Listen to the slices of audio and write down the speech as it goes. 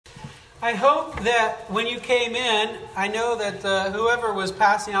I hope that when you came in, I know that whoever was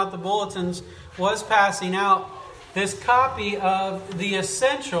passing out the bulletins was passing out this copy of the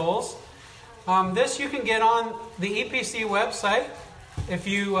Essentials. This you can get on the EPC website. If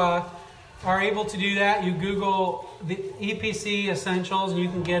you are able to do that, you Google the EPC Essentials and you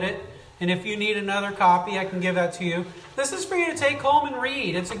can get it. And if you need another copy, I can give that to you. This is for you to take home and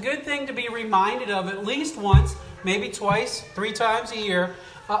read. It's a good thing to be reminded of at least once, maybe twice, 3 times a year,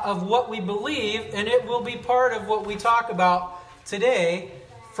 of what we believe, and it will be part of what we talk about today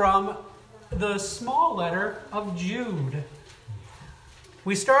from the small letter of Jude.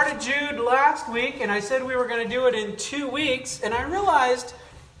 We started Jude last week, and I said we were going to do it in 2 weeks, and I realized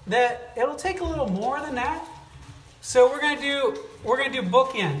that it'll take a little more than that. So we're going to do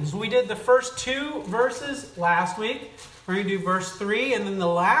bookends. We did the first 2 verses last week. We're going to do verse 3 and then the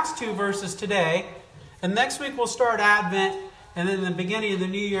last 2 verses today. And next week we'll start Advent, and then in the beginning of the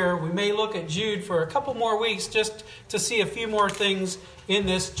new year we may look at Jude for a couple more weeks just to see a few more things in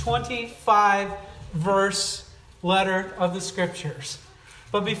this 25 verse letter of the Scriptures.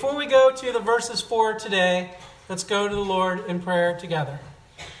 But before we go to the verses for today, let's go to the Lord in prayer together.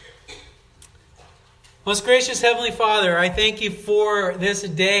 Most gracious Heavenly Father, I thank you for this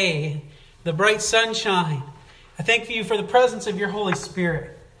day, the bright sunshine. I thank you for the presence of your Holy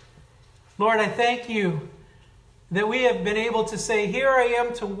Spirit. Lord, I thank you that we have been able to say, here I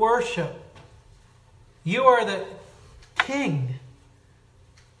am to worship. You are the King.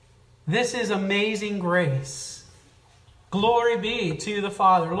 This is amazing grace. Glory be to the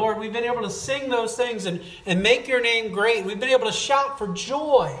Father. Lord, we've been able to sing those things and make your name great. We've been able to shout for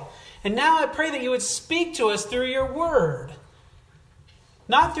joy. And now I pray that you would speak to us through your word.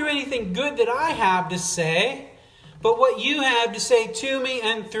 Not through anything good that I have to say, but what you have to say to me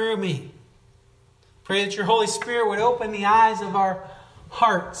and through me. Pray that your Holy Spirit would open the eyes of our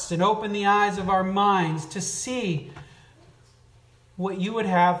hearts and open the eyes of our minds to see what you would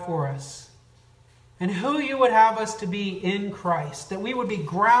have for us and who you would have us to be in Christ. That we would be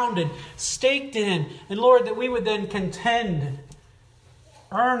grounded, staked in, and Lord, that we would then contend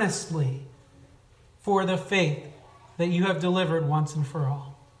earnestly for the faith that you have delivered once and for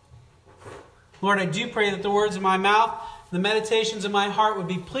all. Lord, I do pray that the words of my mouth, the meditations of my heart would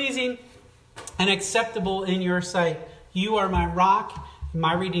be pleasing and acceptable in your sight. You are my rock and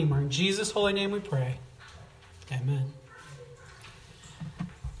my redeemer. In Jesus' holy name we pray. Amen.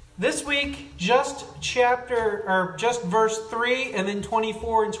 This week, just verse 3 and then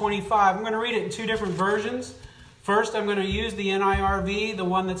 24 and 25. I'm going to read it in 2 different versions. First, I'm going to use the NIRV, the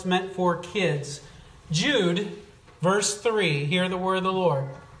one that's meant for kids. Jude, verse 3. Hear the word of the Lord.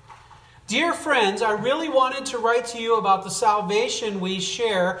 Dear friends, I really wanted to write to you about the salvation we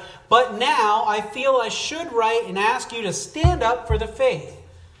share, but now I feel I should write and ask you to stand up for the faith.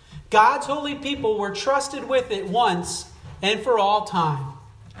 God's holy people were trusted with it once and for all time.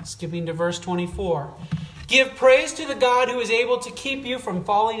 Skipping to verse 24. Give praise to the God who is able to keep you from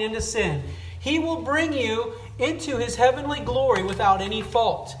falling into sin. He will bring you into his heavenly glory without any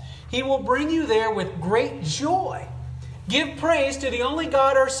fault. He will bring you there with great joy. Give praise to the only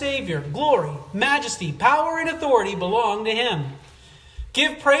God our Savior. Glory, majesty, power, and authority belong to him.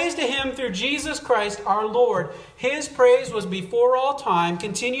 Give praise to him through Jesus Christ our Lord. His praise was before all time,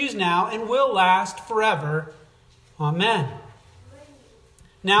 continues now, and will last forever. Amen.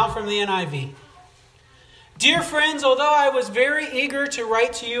 Now from the NIV. Dear friends, although I was very eager to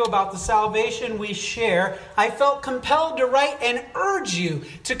write to you about the salvation we share, I felt compelled to write and urge you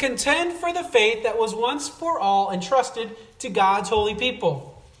to contend for the faith that was once for all entrusted to God's holy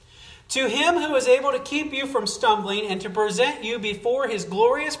people. To him who is able to keep you from stumbling and to present you before his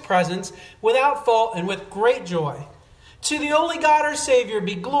glorious presence without fault and with great joy. To the only God our Savior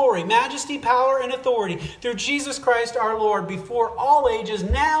be glory, majesty, power, and authority through Jesus Christ our Lord before all ages,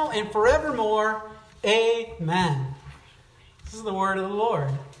 now and forevermore. Amen. This is the word of the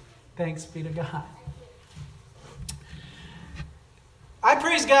Lord. Thanks be to God. I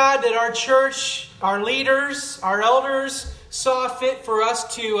praise God that our church, our leaders, our elders saw fit for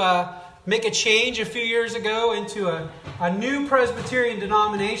us to make a change a few years ago into a new Presbyterian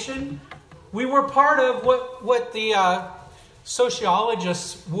denomination. We were part of what the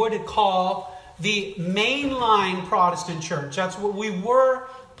sociologists would call the mainline Protestant church. That's what we were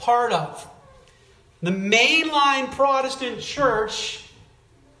part of. The mainline Protestant church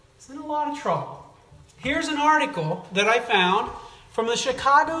is in a lot of trouble. Here's an article that I found from the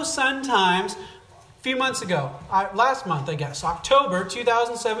Chicago Sun-Times a few months ago. Last month, I guess. October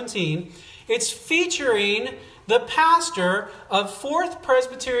 2017. It's featuring the pastor of Fourth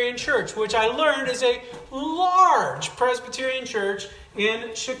Presbyterian Church, which I learned is a large Presbyterian church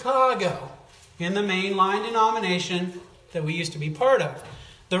in Chicago, in the mainline denomination that we used to be part of.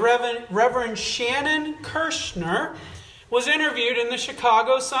 The Reverend Shannon Kirshner was interviewed in the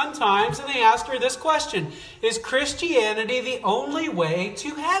Chicago Sun-Times, and they asked her this question: is Christianity the only way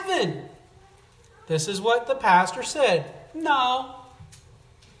to heaven? This is what the pastor said: no.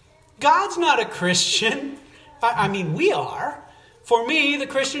 God's not a Christian. I mean, we are. For me, the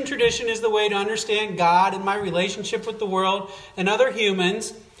Christian tradition is the way to understand God and my relationship with the world and other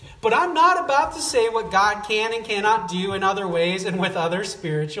humans. But I'm not about to say what God can and cannot do in other ways and with other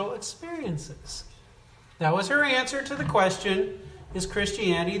spiritual experiences. That was her answer to the question, is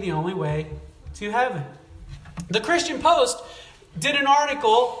Christianity the only way to heaven? The Christian Post did an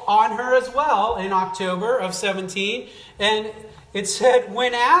article on her as well in October of 17. And it said,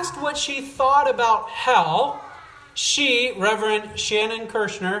 when asked what she thought about hell, she, Reverend Shannon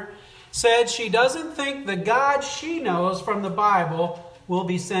Kirshner, said she doesn't think the God she knows from the Bible will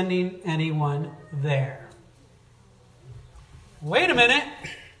be sending anyone there. Wait a minute.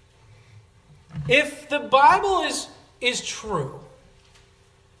 If the Bible is true,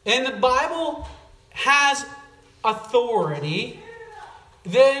 and the Bible has authority,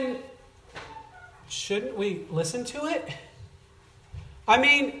 then shouldn't we listen to it? I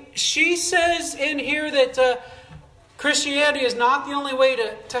mean, she says in here that Christianity is not the only way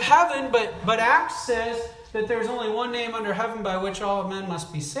to heaven, but Acts says that there's only one name under heaven by which all men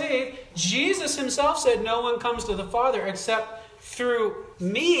must be saved. Jesus himself said, no one comes to the Father except through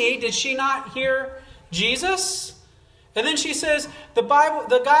me. Did she not hear Jesus? And then she says, the God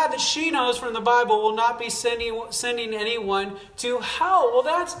that she knows from the Bible will not be sending anyone to hell. Well,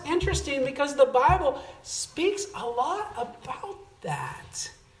 that's interesting because the Bible speaks a lot about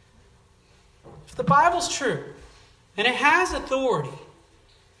that. If the Bible's true and it has authority,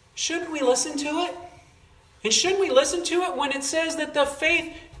 shouldn't we listen to it? And shouldn't we listen to it when it says that the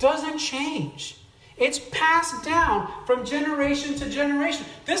faith doesn't change? It's passed down from generation to generation.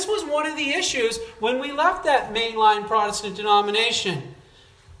 This was one of the issues when we left that mainline Protestant denomination.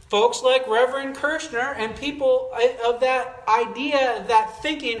 Folks like Reverend Kirshner and people of that idea, that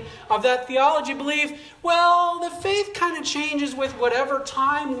thinking, of that theology believe, well, the faith kind of changes with whatever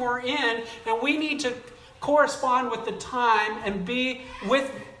time we're in, and we need to correspond with the time and be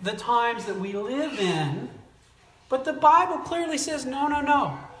with the times that we live in. But the Bible clearly says,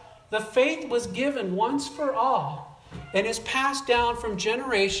 no. The faith was given once for all and is passed down from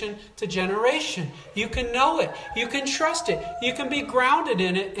generation to generation. You can know it. You can trust it. You can be grounded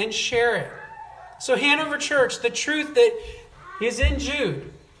in it and share it. So Hanover Church, the truth that is in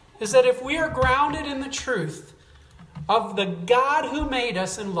Jude is that if we are grounded in the truth of the God who made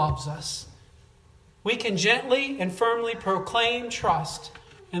us and loves us, we can gently and firmly proclaim trust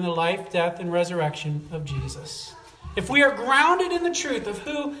in the life, death, and resurrection of Jesus. If we are grounded in the truth of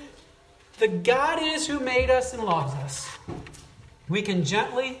who the God is who made us and loves us, we can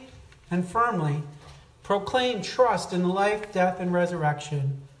gently and firmly proclaim trust in the life, death, and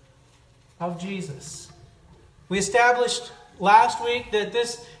resurrection of Jesus. We established last week that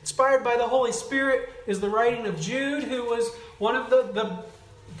this, inspired by the Holy Spirit, is the writing of Jude, who was one of the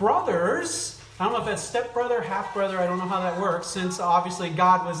brothers. I don't know if that's stepbrother, half-brother, I don't know how that works, since obviously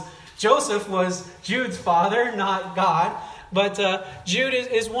Joseph was Jude's father, not God. But Jude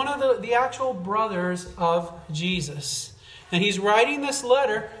is one of the actual brothers of Jesus. And he's writing this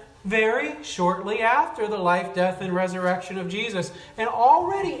letter very shortly after the life, death, and resurrection of Jesus. And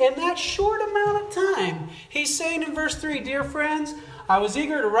already in that short amount of time, he's saying in verse 3, dear friends, I was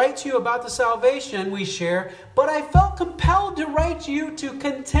eager to write to you about the salvation we share, but I felt compelled to write to you to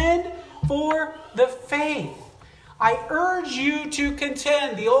contend for the faith. I urge you to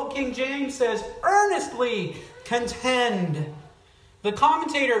contend. The old King James says, earnestly contend. The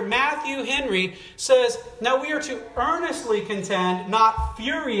commentator Matthew Henry says, now we are to earnestly contend, not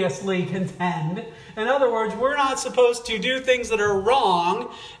furiously contend. In other words, we're not supposed to do things that are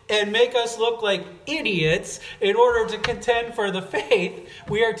wrong and make us look like idiots in order to contend for the faith.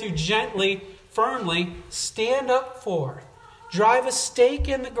 We are to gently, firmly stand up for, drive a stake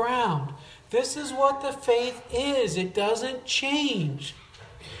in the ground. This is what the faith is. It doesn't change.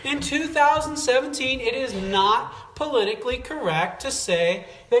 In 2017, it is not politically correct to say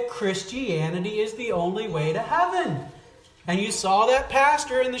that Christianity is the only way to heaven. And you saw that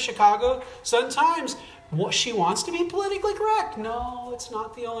pastor in the Chicago Sun-Times. She wants to be politically correct. No, it's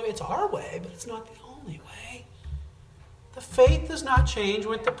not the only way. It's our way, but it's not the only way. The faith does not change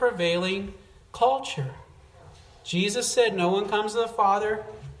with the prevailing culture. Jesus said, no one comes to the Father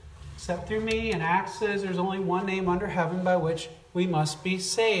except through me. And Acts says there's only one name under heaven by which we must be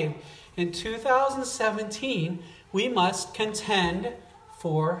saved. In 2017, we must contend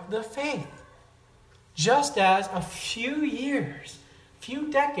for the faith. Just as a few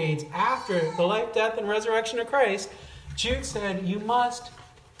decades after the life, death, and resurrection of Christ, Jude said, you must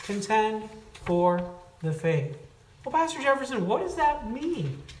contend for the faith. Well, Pastor Jefferson, what does that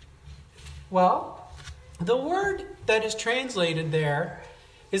mean? Well, the word that is translated there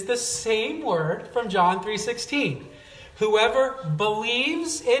is the same word from John 3:16. Whoever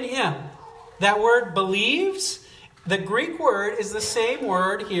believes in him. That word believes, the Greek word is the same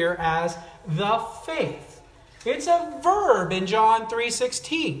word here as the faith. It's a verb in John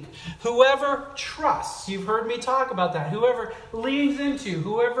 3:16. Whoever trusts. You've heard me talk about that. Whoever leans into,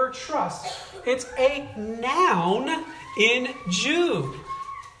 whoever trusts. It's a noun in Jude.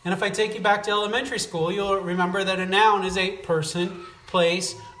 And if I take you back to elementary school, you'll remember that a noun is a person,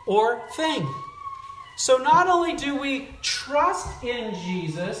 place, or thing. So not only do we trust in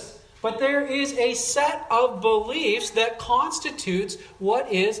Jesus, but there is a set of beliefs that constitutes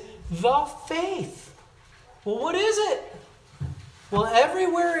what is the faith. Well, what is it? Well,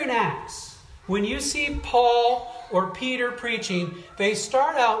 everywhere in Acts, when you see Paul or Peter preaching, they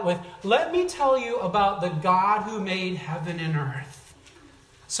start out with, let me tell you about the God who made heaven and earth.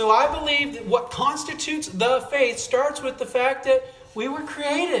 So I believe that what constitutes the faith starts with the fact that we were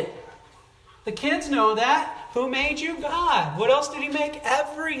created. The kids know that. Who made you? God. What else did he make?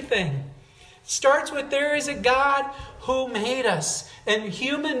 Everything. Starts with there is a God who made us. And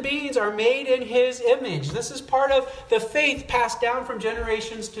human beings are made in his image. This is part of the faith passed down from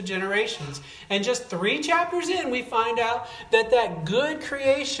generations to generations. And just 3 chapters in, we find out that that good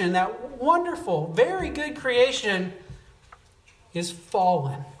creation, that wonderful, very good creation, is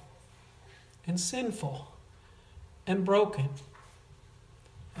fallen and sinful and broken.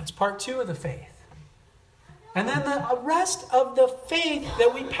 That's part 2 of the faith. And then the rest of the faith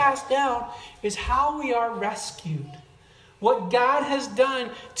that we pass down is how we are rescued. What God has done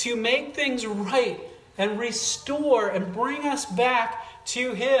to make things right and restore and bring us back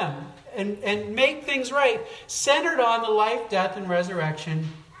to him and make things right, centered on the life, death, and resurrection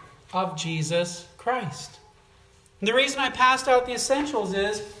of Jesus Christ. And the reason I passed out the essentials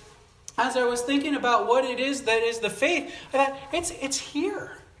is, as I was thinking about what it is that is the faith, I thought, it's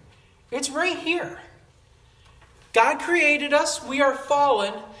here. It's right here. God created us, we are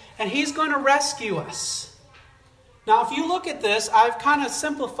fallen, and he's going to rescue us. Now, if you look at this, I've kind of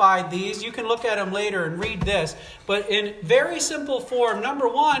simplified these. You can look at them later and read this. But in very simple form, number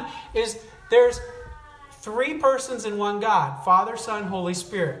 1 is there's 3 persons in one God. Father, Son, Holy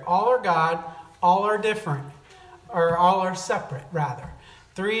Spirit. All are God, all are different. Or all are separate, rather.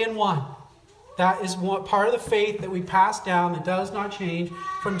 3 in 1. That is one part of the faith that we pass down that does not change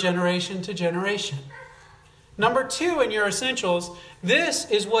from generation to generation. Number 2 in your essentials, this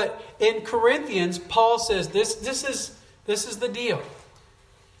is what in Corinthians Paul says, this is the deal.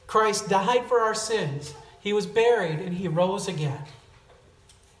 Christ died for our sins. He was buried and he rose again.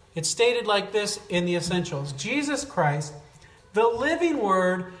 It's stated like this in the essentials. Jesus Christ, the living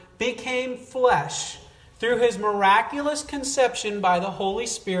Word, became flesh through his miraculous conception by the Holy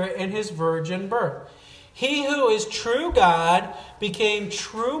Spirit and his virgin birth. He who is true God became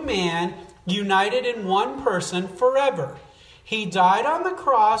true man, united in one person forever. He died on the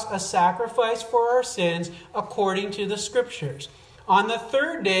cross, a sacrifice for our sins, according to the Scriptures. On the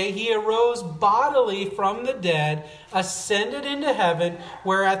 3rd day, he arose bodily from the dead, ascended into heaven,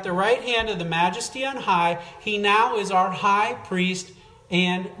 where at the right hand of the Majesty on high, he now is our high priest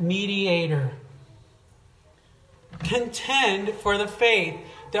and mediator. Contend for the faith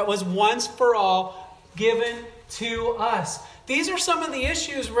that was once for all given to us. These are some of the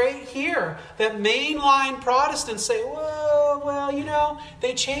issues right here that mainline Protestants say, well, you know,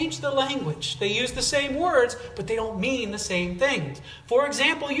 they change the language. They use the same words, but they don't mean the same things. For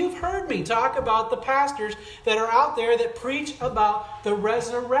example, you've heard me talk about the pastors that are out there that preach about the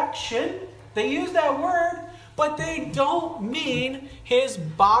resurrection. They use that word, but they don't mean his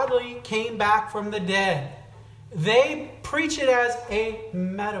body came back from the dead. They preach it as a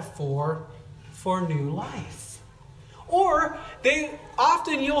metaphor for new life. Or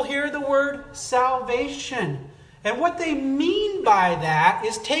you'll hear the word salvation. And what they mean by that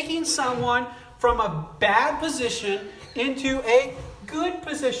is taking someone from a bad position into a good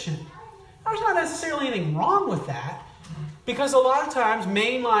position. There's not necessarily anything wrong with that. Because a lot of times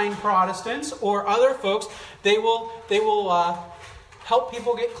mainline Protestants or other folks, they will help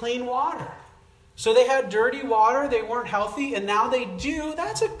people get clean water. So they had dirty water, they weren't healthy, and now they do.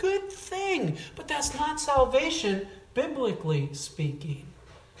 That's a good thing. But that's not salvation, biblically speaking.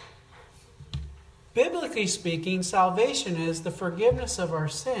 Biblically speaking, salvation is the forgiveness of our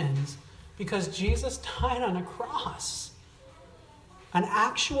sins because Jesus died on a cross. an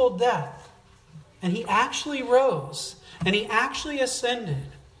actual death. And he actually rose. And he actually ascended.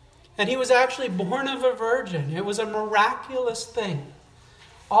 And he was actually born of a virgin. It was a miraculous thing.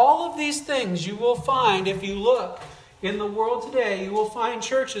 All of these things you will find, if you look in the world today, you will find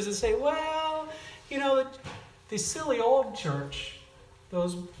churches that say, well, the silly old church,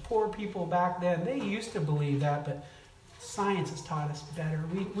 those poor people back then, they used to believe that, but science has taught us better.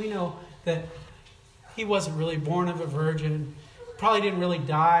 We know that he wasn't really born of a virgin, probably didn't really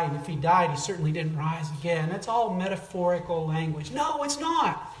die, and if he died, he certainly didn't rise again. That's all metaphorical language. No, it's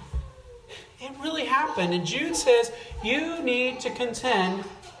not. It really happened. And Jude says, you need to contend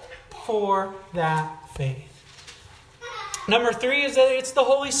for that faith. Number 3 is that it's the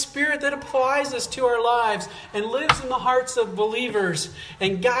Holy Spirit that applies us to our lives and lives in the hearts of believers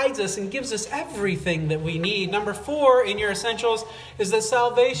and guides us and gives us everything that we need. Number 4 in your essentials is that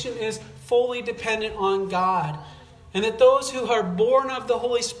salvation is fully dependent on God, and that those who are born of the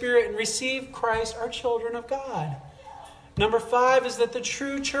Holy Spirit and receive Christ are children of God. Number 5 is that the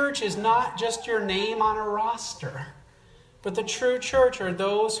true church is not just your name on a roster, but the true church are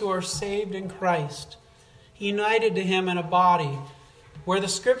those who are saved in Christ, united to him in a body, where the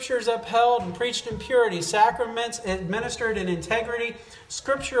scriptures upheld and preached in purity, sacraments administered in integrity,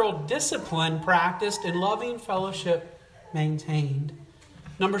 scriptural discipline practiced, and loving fellowship maintained.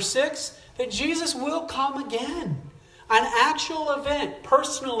 Number 6, that Jesus will come again. An actual event,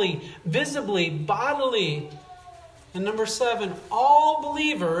 personally, visibly, bodily. And number 7, all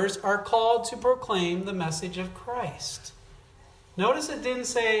believers are called to proclaim the message of Christ. Notice it didn't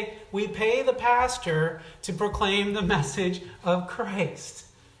say we pay the pastor to proclaim the message of Christ.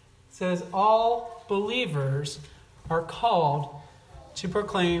 It says all believers are called to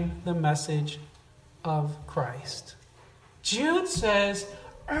proclaim the message of Christ. Jude says,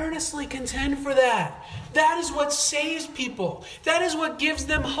 earnestly contend for that. That is what saves people. That is what gives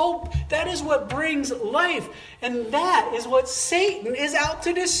them hope. That is what brings life. And that is what Satan is out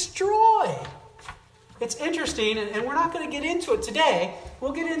to destroy. It's interesting, and we're not going to get into it today.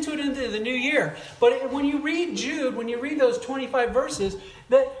 We'll get into it into the new year. But when you read Jude, when you read those 25 verses,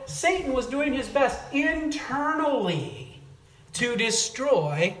 that Satan was doing his best internally to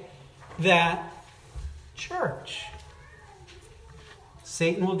destroy that church.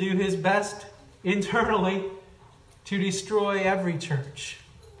 Satan will do his best internally to destroy every church.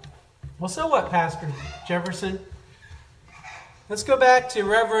 Well, so what, Pastor Jefferson? Let's go back to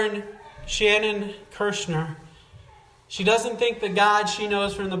Reverend Shannon Kirshner. She doesn't think the God she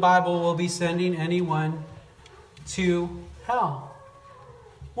knows from the Bible will be sending anyone to hell.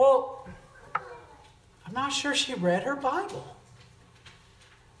 Well, I'm not sure she read her Bible.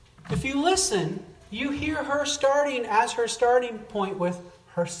 If you listen, you hear her starting as her starting point with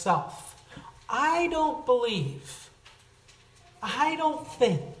herself. I don't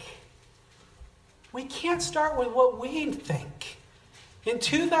think. We can't start with what we think. In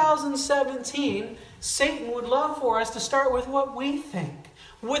 2017, Satan would love for us to start with what we think,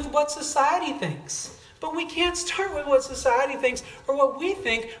 with what society thinks. But we can't start with what society thinks or what we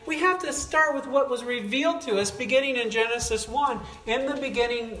think. We have to start with what was revealed to us beginning in Genesis 1. In the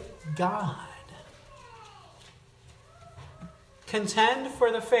beginning, God. Contend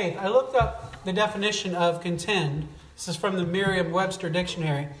for the faith. I looked up the definition of contend. This is from the Merriam-Webster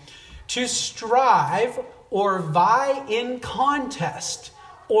Dictionary. To strive or vie in contest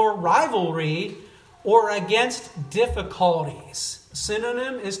or rivalry or against difficulties.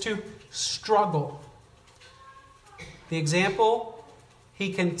 Synonym is to struggle. The example,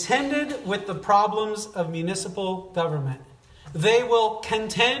 he contended with the problems of municipal government. They will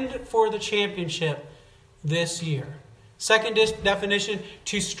contend for the championship this year. Second definition,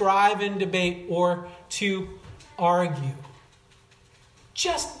 to strive in debate or to argue.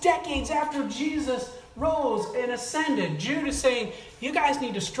 Just decades after Jesus rose and ascended, Jude is saying, you guys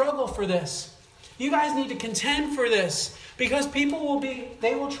need to struggle for this. You guys need to contend for this because they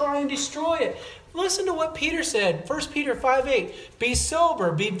will try and destroy it. Listen to what Peter said, 1 Peter 5:8. Be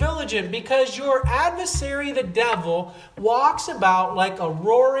sober, be vigilant, because your adversary, the devil, walks about like a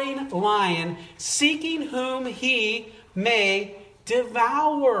roaring lion, seeking whom he may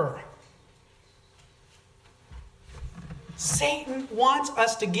devour. Satan wants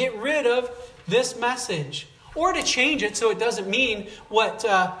us to get rid of this message or to change it so it doesn't mean what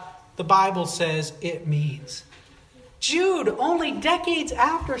the Bible says it means. Jude, only decades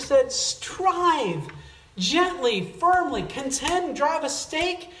after, said, strive gently, firmly, contend, drive a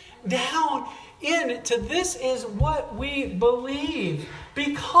stake down into this is what we believe,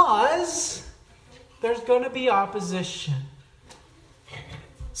 because there's going to be opposition.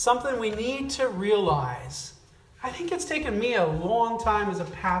 Something we need to realize I think it's taken me a long time as a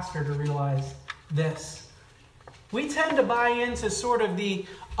pastor to realize this. We tend to buy into sort of the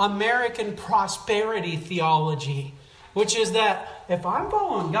American prosperity theology, which is that if I'm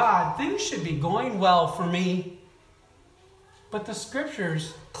following God, things should be going well for me. But the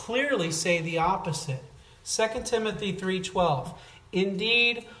scriptures clearly say the opposite. 2 Timothy 3:12.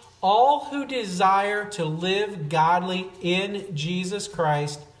 Indeed, all who desire to live godly in Jesus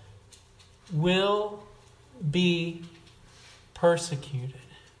Christ will be persecuted.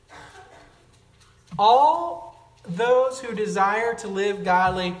 All those who desire to live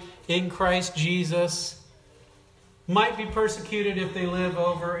godly in Christ Jesus might be persecuted if they live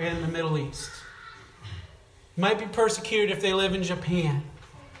over in the Middle East. Might be persecuted if they live in Japan.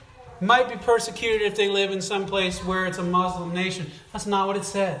 Might be persecuted if they live in some place where it's a Muslim nation. That's not what it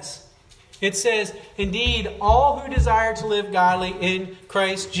says. It says, indeed, all who desire to live godly in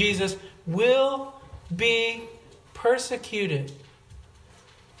Christ Jesus will be persecuted.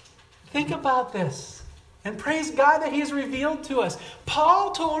 Think about this. And praise God that He has revealed to us.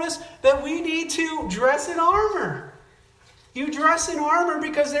 Paul told us that we need to dress in armor. You dress in armor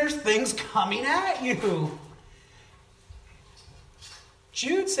because there's things coming at you.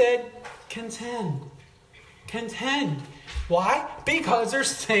 Jude said, contend. Contend. Why? Because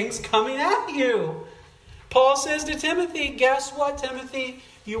there's things coming at you. Paul says to Timothy, guess what, Timothy?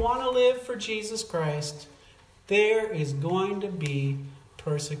 You want to live for Jesus Christ. There is going to be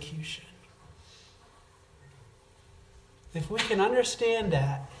persecution. If we can understand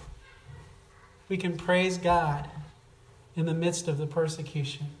that, we can praise God in the midst of the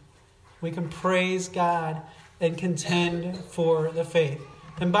persecution. We can praise God and contend for the faith.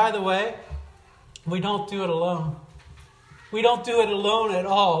 And by the way, we don't do it alone. We don't do it alone at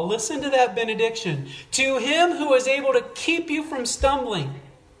all. Listen to that benediction. To Him who is able to keep you from stumbling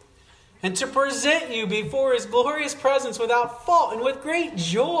and to present you before His glorious presence without fault and with great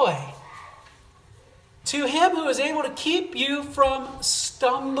joy. To Him who is able to keep you from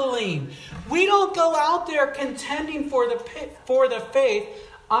stumbling. We don't go out there contending for the faith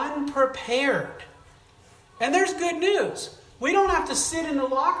unprepared. And there's good news. We don't have to sit in the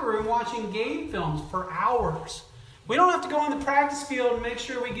locker room watching game films for hours. We don't have to go on the practice field and make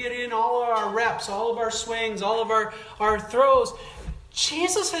sure we get in all of our reps, all of our swings, all of our throws.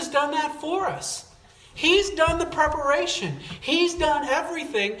 Jesus has done that for us. He's done the preparation. He's done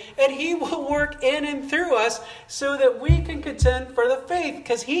everything, and He will work in and through us so that we can contend for the faith,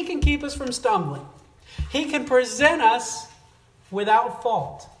 because He can keep us from stumbling. He can present us without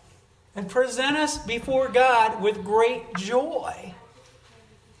fault and present us before God with great joy,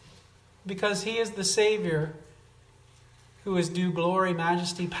 because He is the Savior who is due glory,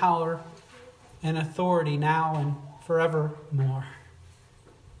 majesty, power, and authority now and forevermore.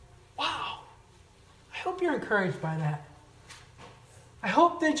 Wow. I hope you're encouraged by that. I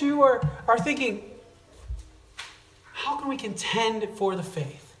hope that you are thinking, how can we contend for the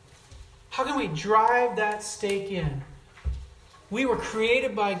faith? How can we drive that stake in? We were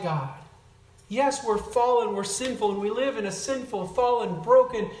created by God. Yes, we're fallen, we're sinful, and we live in a sinful, fallen,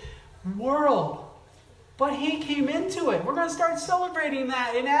 broken world. But He came into it. We're going to start celebrating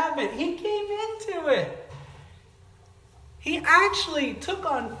that in Advent. He came into it. He actually took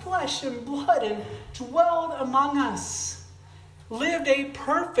on flesh and blood and dwelled among us. Lived a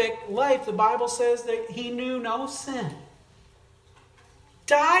perfect life. The Bible says that He knew no sin.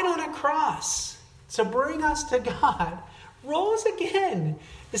 Died on a cross to bring us to God. Rose again.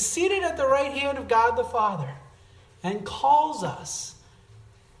 Is seated at the right hand of God the Father. And calls us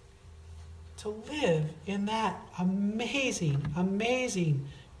to live in that amazing, amazing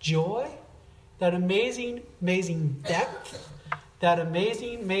joy, that amazing, amazing depth, that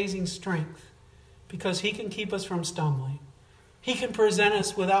amazing, amazing strength, because He can keep us from stumbling. He can present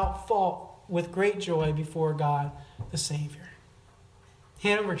us without fault, with great joy before God the Savior.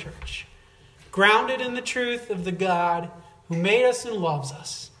 Hanover Church, grounded in the truth of the God who made us and loves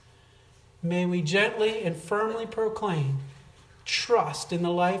us, may we gently and firmly proclaim trust in the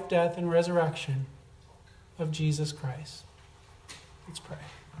life, death, and resurrection of Jesus Christ. Let's pray.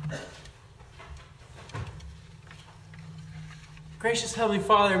 Gracious Heavenly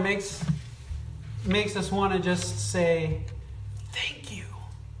Father, makes us want to just say, thank you.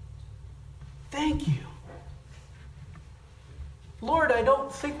 Thank you. Lord, I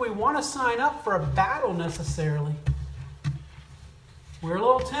don't think we want to sign up for a battle necessarily. We're a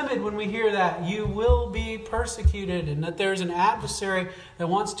little timid when we hear that you will be persecuted and that there's an adversary that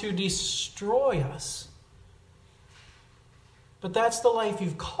wants to destroy us. But that's the life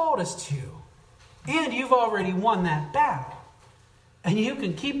you've called us to. And you've already won that battle. And you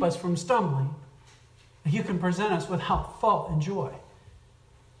can keep us from stumbling. that you can present us without fault and joy.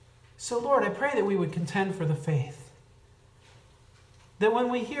 So, Lord, I pray that we would contend for the faith. That when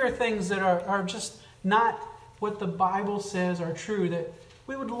we hear things that are just not what the Bible says are true, that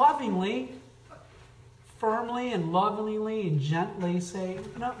we would lovingly, firmly and lovingly and gently say,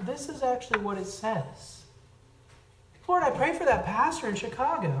 no, this is actually what it says. Lord, I pray for that pastor in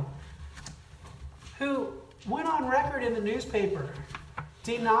Chicago who went on record in the newspaper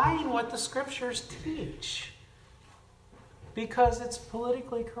denying what the Scriptures teach because it's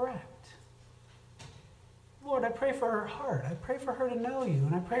politically correct. Lord, I pray for her heart. I pray for her to know you.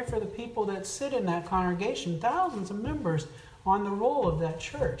 And I pray for the people that sit in that congregation, thousands of members on the roll of that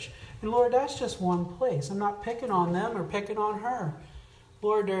church. And Lord, that's just one place. I'm not picking on them or picking on her.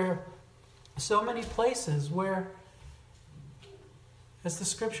 Lord, there are so many places where, as the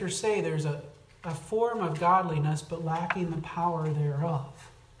Scriptures say, there's a form of godliness but lacking the power thereof.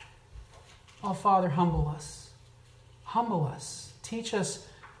 Oh, Father, humble us. Humble us. Teach us.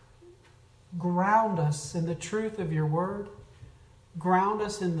 Ground us in the truth of your word. Ground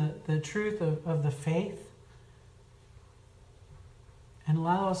us in the truth of the faith. And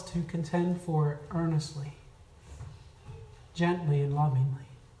allow us to contend for it earnestly, gently and lovingly.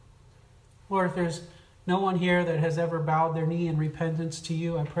 Lord, if there's no one here that has ever bowed their knee in repentance to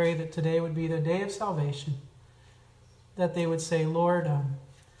you, I pray that today would be the day of salvation. That they would say, Lord,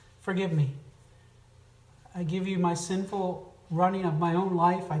 forgive me. I give you my sinful running of my own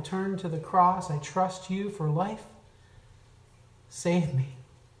life. I turn to the cross. I trust you for life. Save me.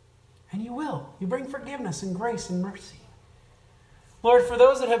 And you will. You bring forgiveness and grace and mercy. Lord, for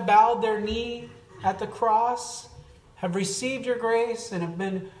those that have bowed their knee at the cross, have received your grace, and have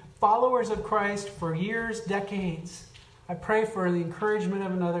been followers of Christ for years, decades, I pray for the encouragement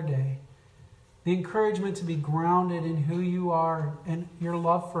of another day. The encouragement to be grounded in who you are and your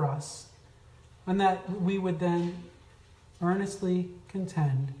love for us. And that we would then earnestly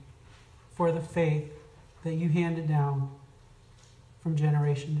contend for the faith that you handed down from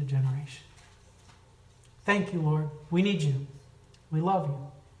generation to generation. Thank you, Lord. We need you. We love you.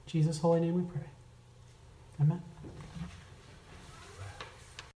 In Jesus' holy name we pray.